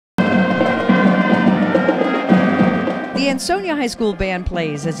Ansonia High School band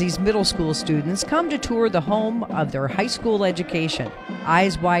plays as these middle school students come to tour the home of their high school education.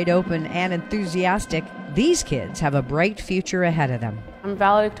 Eyes wide open and enthusiastic, these kids have a bright future ahead of them. I'm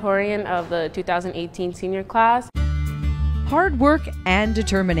valedictorian of the 2018 senior class. Hard work and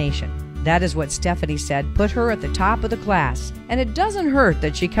determination. That is what Stephanie said put her at the top of the class. And it doesn't hurt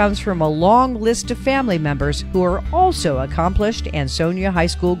that she comes from a long list of family members who are also accomplished Ansonia High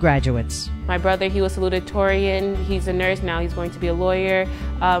School graduates. My brother, he was salutatorian. He's a nurse. Now he's going to be a lawyer.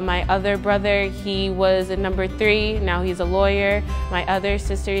 My other brother, he was a number 3. Now he's a lawyer. My other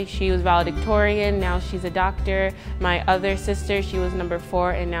sister, she was valedictorian. Now she's a doctor. My other sister, she was number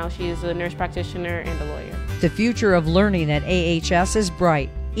 4, and now she is a nurse practitioner and a lawyer. The future of learning at AHS is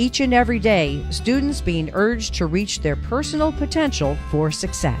bright. Each and every day, students being urged to reach their personal potential for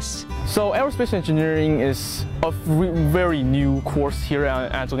success. So aerospace engineering is a very new course here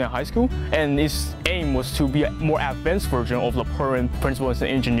at Ansonia High School, and its aim was to be a more advanced version of the current principles in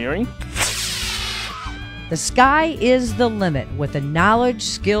engineering. The sky is the limit with the knowledge,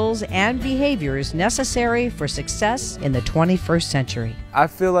 skills, and behaviors necessary for success in the 21st century. I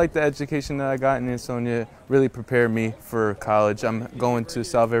feel like the education that I got in Ansonia really prepared me for college. I'm going to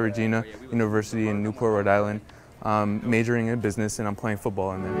Salve Regina University in Newport, Rhode Island, majoring in business, and I'm playing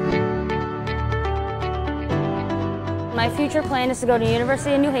football in there. My future plan is to go to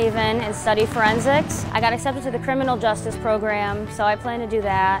University of New Haven and study forensics. I got accepted to the criminal justice program, so I plan to do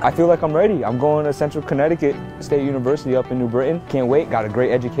that. I feel like I'm ready. I'm going to Central Connecticut State University up in New Britain. Can't wait, got a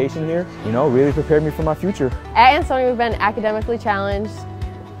great education here. You know, really prepared me for my future. At Ansonia, we've been academically challenged.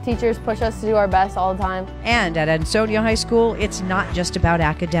 Teachers push us to do our best all the time. And at Ansonia High School, it's not just about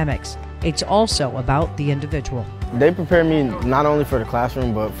academics. It's also about the individual. They prepare me not only for the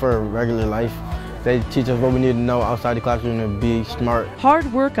classroom, but for regular life. They teach us what we need to know outside the classroom to be smart.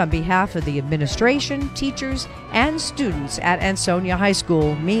 Hard work on behalf of the administration, teachers, and students at Ansonia High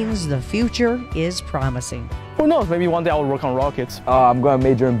School means the future is promising. Who knows, maybe one day I'll work on rockets. I'm going to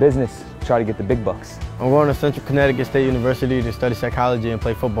major in business, try to get the big bucks. I'm going to Central Connecticut State University to study psychology and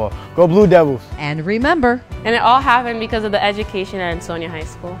play football. Go Blue Devils! And remember, And it all happened because of the education at Ansonia High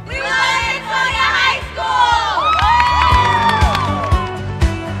School. We love Ansonia High School!